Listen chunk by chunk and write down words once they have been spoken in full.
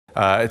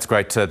It's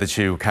great that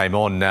you came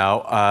on.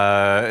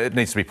 Now, it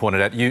needs to be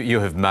pointed out, you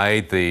have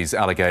made these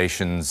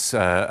allegations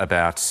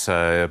against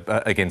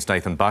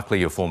Nathan Buckley,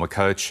 your former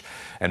coach,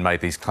 and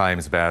made these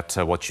claims about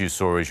what you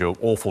saw as your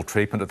awful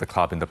treatment at the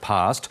club in the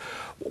past.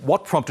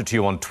 What prompted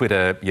you on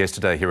Twitter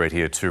yesterday,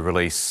 Heritier, to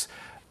release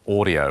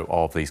audio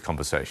of these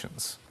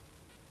conversations?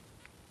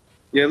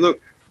 Yeah,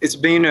 look, it's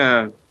been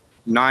a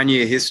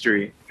 9-year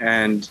history,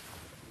 and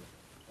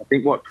I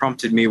think what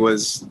prompted me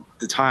was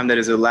the time that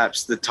has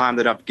elapsed, the time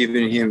that I've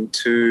given him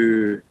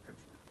to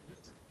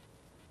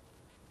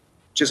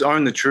just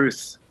own the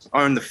truth,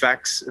 own the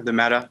facts of the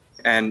matter.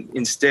 And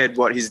instead,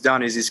 what he's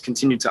done is he's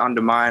continued to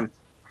undermine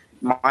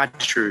my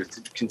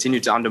truth,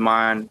 continued to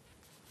undermine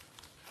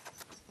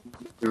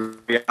the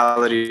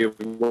reality of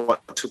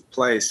what took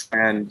place.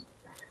 And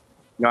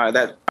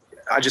that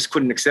I just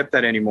couldn't accept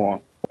that anymore.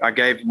 I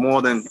gave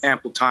more than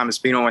ample time. It's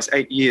been almost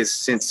 8 years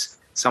since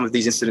some of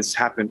these incidents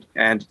happened.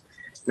 And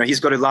he's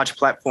got a large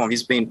platform.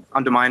 He's been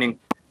undermining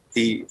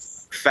the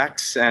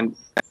facts, and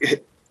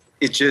it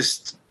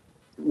just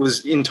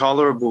was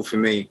intolerable for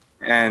me.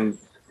 And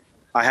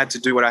I had to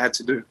do what I had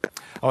to do.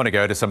 I want to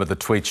go to some of the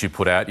tweets you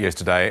put out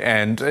yesterday,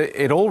 and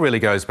it all really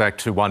goes back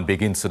to one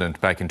big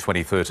incident back in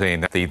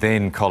 2013. The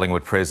then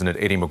Collingwood president,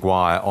 Eddie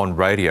Maguire, on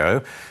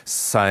radio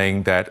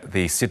saying that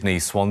the Sydney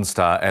Swan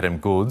star, Adam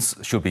Goodes,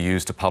 should be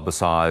used to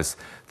publicise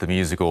the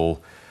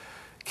musical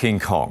King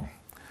Kong.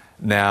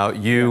 Now,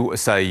 you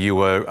say you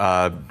were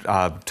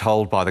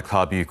told by the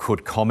club you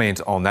could comment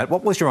on that.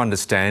 What was your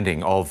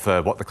understanding of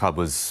what the club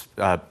was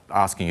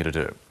asking you to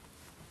do?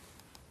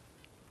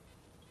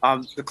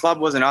 The club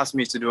wasn't asking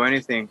me to do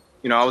anything.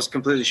 I was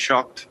completely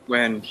shocked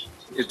when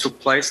it took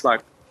place,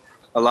 like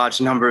a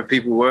large number of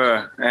people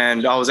were.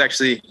 And I was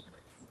actually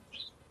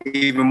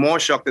even more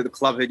shocked that the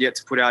club had yet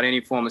to put out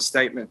any form of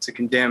statement to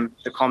condemn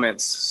the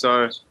comments.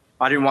 So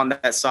I didn't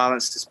want that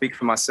silence to speak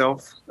for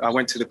myself. I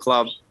went to the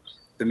club,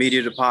 the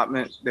media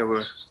department. There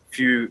were a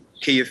few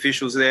key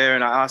officials there,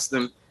 and I asked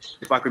them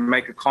if I could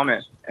make a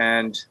comment.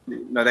 And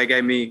they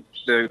gave me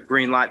the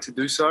green light to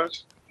do so.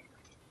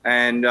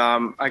 And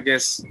I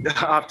guess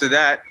after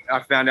that,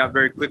 I found out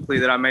very quickly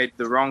that I made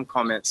the wrong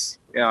comments,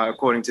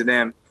 according to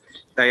them.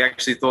 They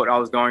actually thought I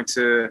was going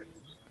to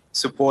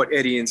support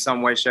Eddie in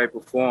some way, shape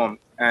or form.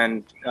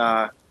 And,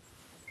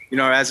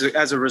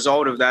 as a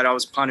result of that, I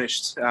was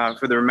punished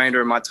for the remainder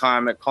of my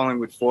time at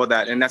Collingwood for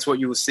that. And that's what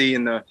you will see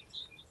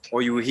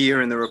or you will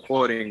hear in the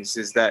recordings,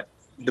 is that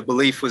the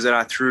belief was that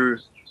I threw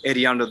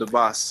Eddie under the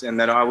bus and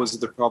that I was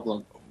the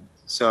problem.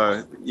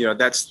 So,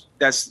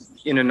 that's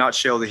in a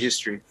nutshell the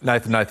history.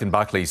 Nathan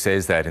Buckley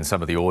says that in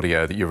some of the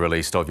audio that you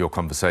released of your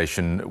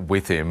conversation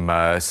with him,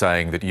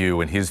 saying that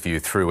you, in his view,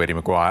 threw Eddie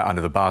Maguire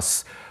under the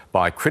bus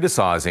by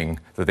criticising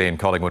the then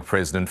Collingwood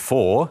president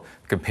for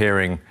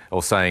comparing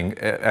or saying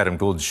Adam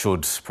Goodes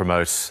should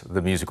promote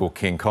the musical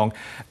King Kong.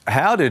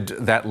 How did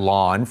that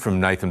line from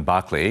Nathan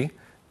Buckley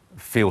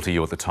feel to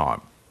you at the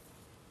time?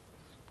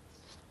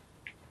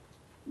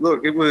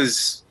 Look, it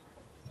was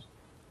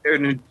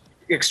an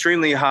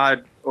extremely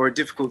hard or a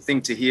difficult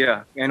thing to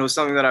hear. And it was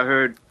something that I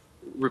heard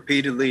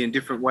repeatedly in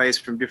different ways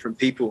from different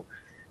people.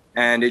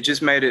 And it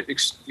just made it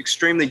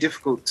extremely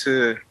difficult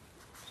to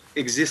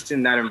exist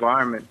in that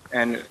environment.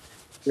 And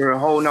there are a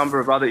whole number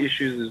of other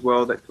issues as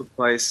well that took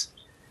place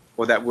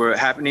or that were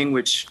happening,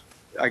 which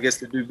I guess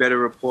the Do Better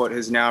report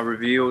has now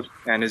revealed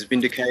and has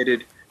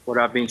vindicated what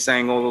I've been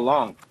saying all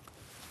along.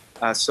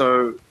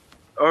 So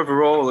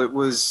overall, it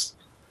was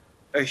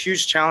a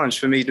huge challenge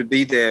for me to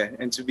be there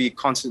and to be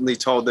constantly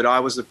told that I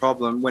was the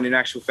problem, when in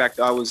actual fact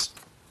I was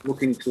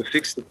looking to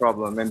fix the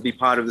problem and be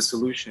part of the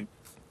solution.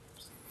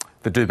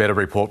 The Do Better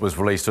report was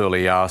released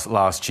early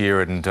last year,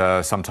 and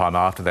sometime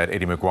after that,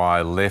 Eddie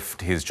Maguire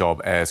left his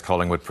job as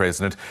Collingwood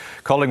president.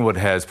 Collingwood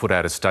has put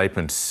out a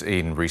statement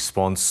in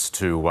response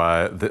to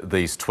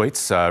these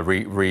tweets,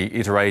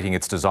 reiterating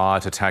its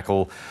desire to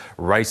tackle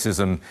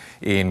racism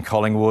in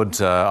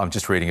Collingwood. I'm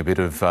just reading a bit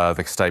of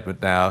the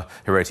statement now.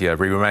 Heritier,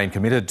 we remain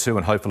committed to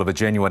and hopeful of a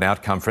genuine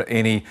outcome for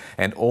any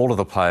and all of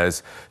the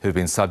players who've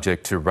been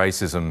subject to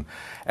racism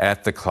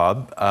at the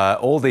club.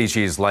 All these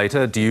years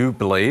later, do you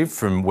believe,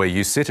 from where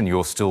you sit, and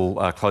you're still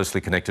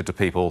closely connected to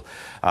people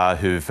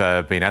who've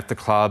been at the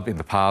club in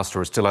the past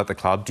or are still at the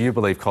club, do you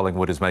believe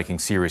Collingwood is making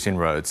serious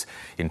inroads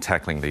in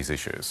tackling these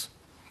issues?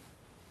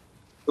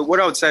 But what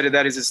I would say to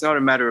that is it's not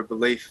a matter of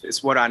belief.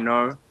 It's what I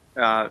know,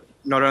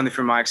 not only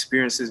from my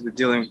experiences with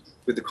dealing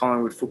with the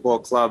Collingwood Football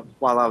Club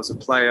while I was a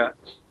player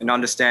and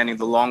understanding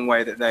the long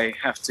way that they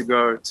have to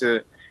go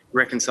to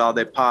reconcile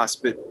their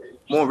past, but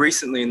more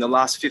recently, in the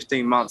last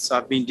 15 months,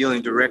 I've been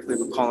dealing directly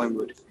with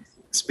Collingwood,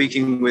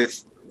 speaking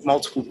with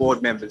multiple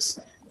board members,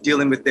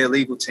 dealing with their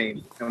legal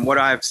team. And what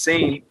I've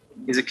seen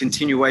is a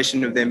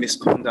continuation of their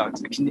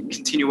misconduct, a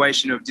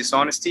continuation of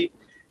dishonesty,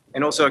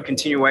 and also a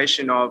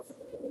continuation of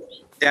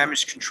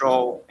damage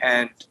control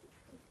and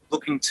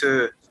looking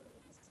to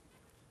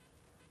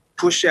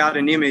push out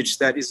an image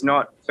that is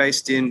not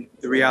based in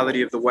the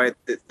reality of the way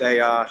that they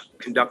are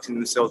conducting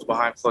themselves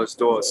behind closed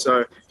doors.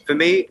 So for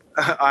me,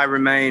 I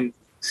remain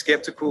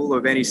skeptical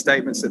of any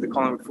statements that the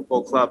Collingwood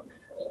Football Club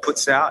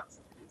puts out.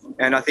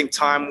 And I think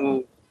time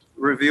will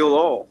reveal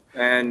all.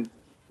 And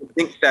I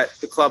think that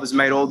the club has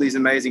made all these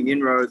amazing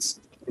inroads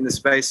in the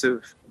space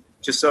of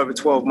just over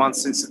 12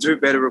 months since the Do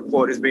Better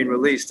report has been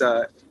released.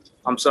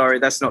 I'm sorry,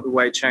 that's not the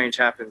way change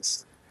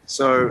happens.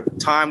 So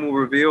time will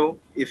reveal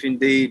if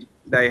indeed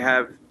they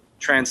have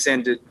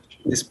transcended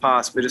this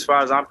past. But as far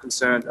as I'm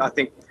concerned, I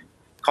think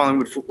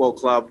Collingwood Football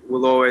Club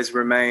will always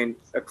remain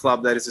a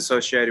club that is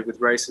associated with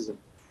racism.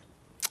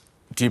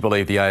 Do you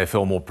believe the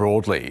AFL more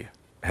broadly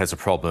has a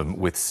problem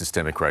with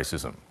systemic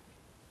racism?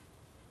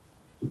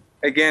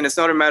 Again, it's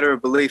not a matter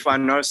of belief, I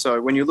know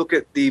so. When you look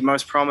at the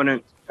most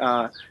prominent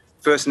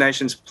First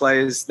Nations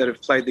players that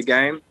have played the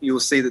game, you will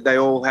see that they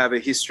all have a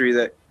history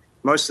that,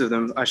 most of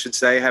them, I should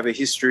say, have a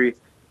history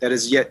that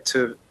is yet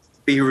to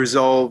be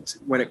resolved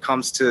when it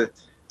comes to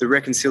the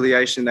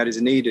reconciliation that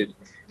is needed.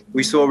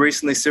 We saw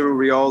recently Cyril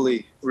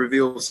Rioli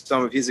reveal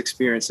some of his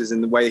experiences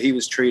and the way he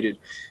was treated.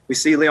 We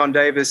see Leon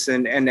Davis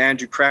and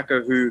Andrew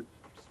Cracker, who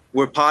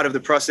were part of the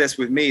process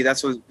with me.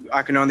 That's what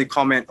I can only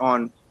comment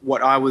on,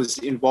 what I was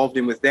involved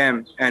in with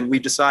them. And we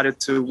decided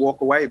to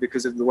walk away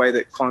because of the way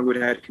that Collingwood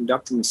had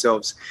conducted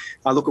themselves.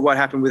 I look at what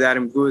happened with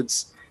Adam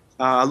Goods.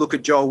 I look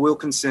at Joel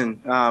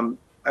Wilkinson,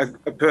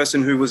 a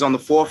person who was on the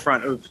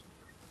forefront of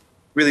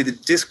really the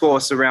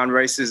discourse around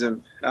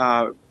racism,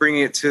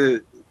 bringing it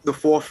to the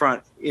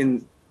forefront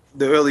in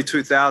the early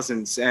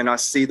 2000s. And I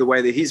see the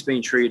way that he's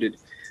been treated.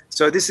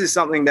 So this is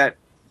something that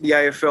the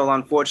AFL,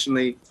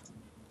 unfortunately,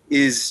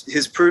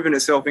 has proven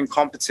itself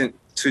incompetent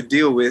to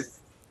deal with.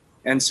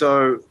 And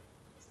so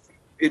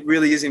it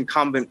really is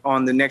incumbent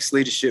on the next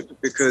leadership,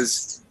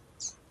 because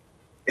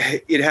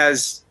it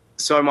has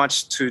so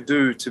much to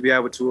do to be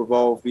able to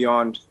evolve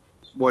beyond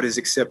what is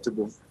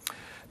acceptable.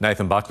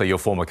 Nathan Buckley, your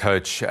former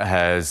coach,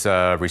 has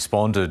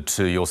responded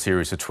to your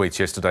series of tweets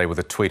yesterday with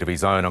a tweet of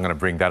his own. I'm going to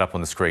bring that up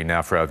on the screen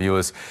now for our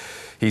viewers.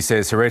 He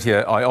says,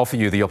 Heritier, I offer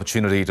you the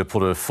opportunity to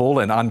put a full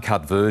and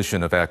uncut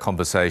version of our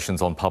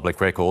conversations on public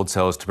record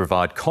so as to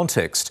provide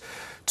context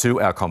to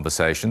our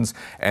conversations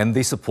and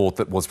the support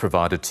that was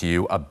provided to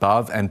you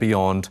above and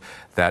beyond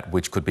that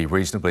which could be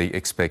reasonably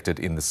expected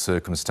in the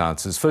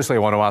circumstances. Firstly, I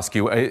want to ask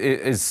you,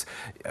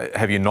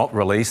 have you not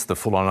released the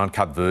full and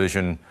uncut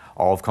version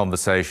of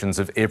conversations,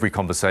 of every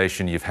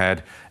conversation you've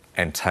had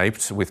and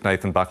taped with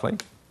Nathan Buckley?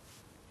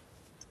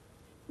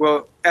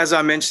 Well, as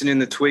I mentioned in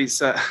the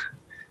tweets,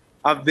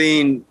 I've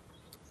been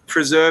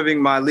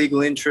preserving my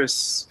legal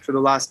interests for the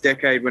last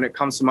decade when it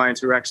comes to my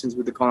interactions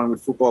with the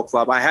Collingwood Football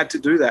Club. I had to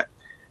do that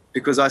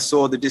because I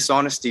saw the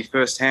dishonesty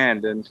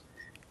firsthand. And,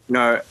 you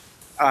know,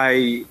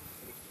 I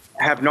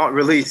have not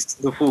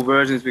released the full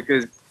versions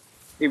because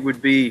it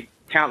would be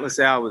countless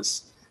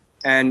hours.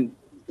 And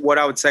what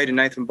I would say to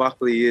Nathan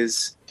Buckley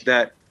is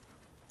that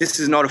this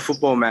is not a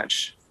football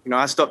match. You know,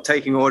 I stopped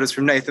taking orders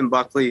from Nathan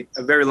Buckley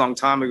a very long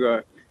time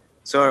ago.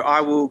 So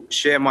I will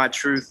share my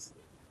truth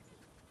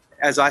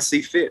as I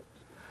see fit.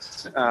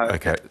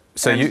 Okay.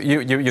 So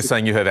you're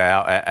saying you have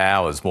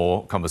hours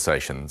more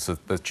conversations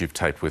that you've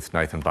taped with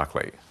Nathan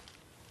Buckley?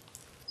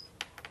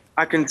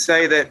 I can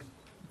say that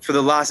for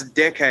the last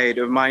decade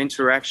of my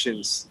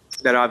interactions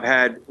that I've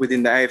had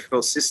within the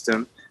AFL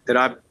system, that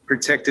I've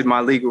protected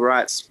my legal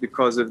rights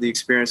because of the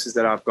experiences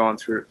that I've gone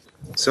through.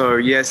 So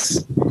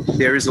yes,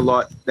 there is a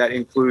lot that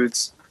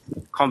includes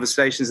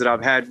conversations that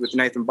I've had with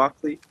Nathan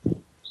Buckley,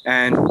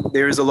 and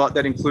there is a lot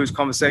that includes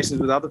conversations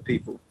with other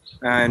people.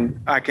 And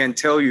I can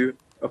tell you,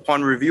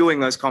 upon reviewing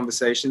those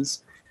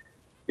conversations,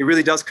 it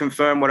really does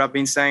confirm what I've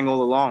been saying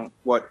all along,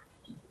 what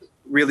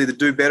really the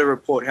Do Better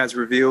report has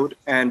revealed,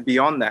 and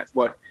beyond that,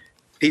 what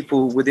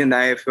people within the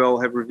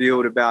AFL have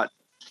revealed about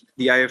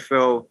the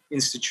AFL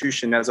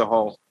institution as a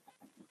whole.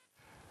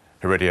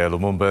 Heritier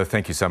Lumumba,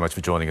 thank you so much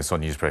for joining us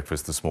on News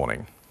Breakfast this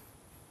morning.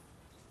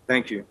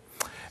 Thank you.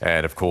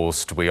 And of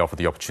course, we offer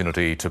the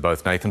opportunity to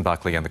both Nathan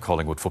Buckley and the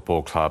Collingwood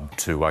Football Club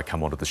to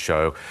come onto the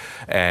show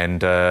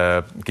and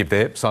give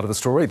their side of the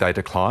story. They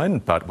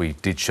declined, but we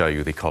did show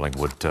you the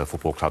Collingwood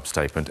Football Club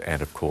statement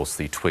and, of course,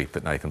 the tweet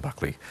that Nathan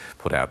Buckley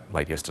put out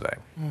late yesterday.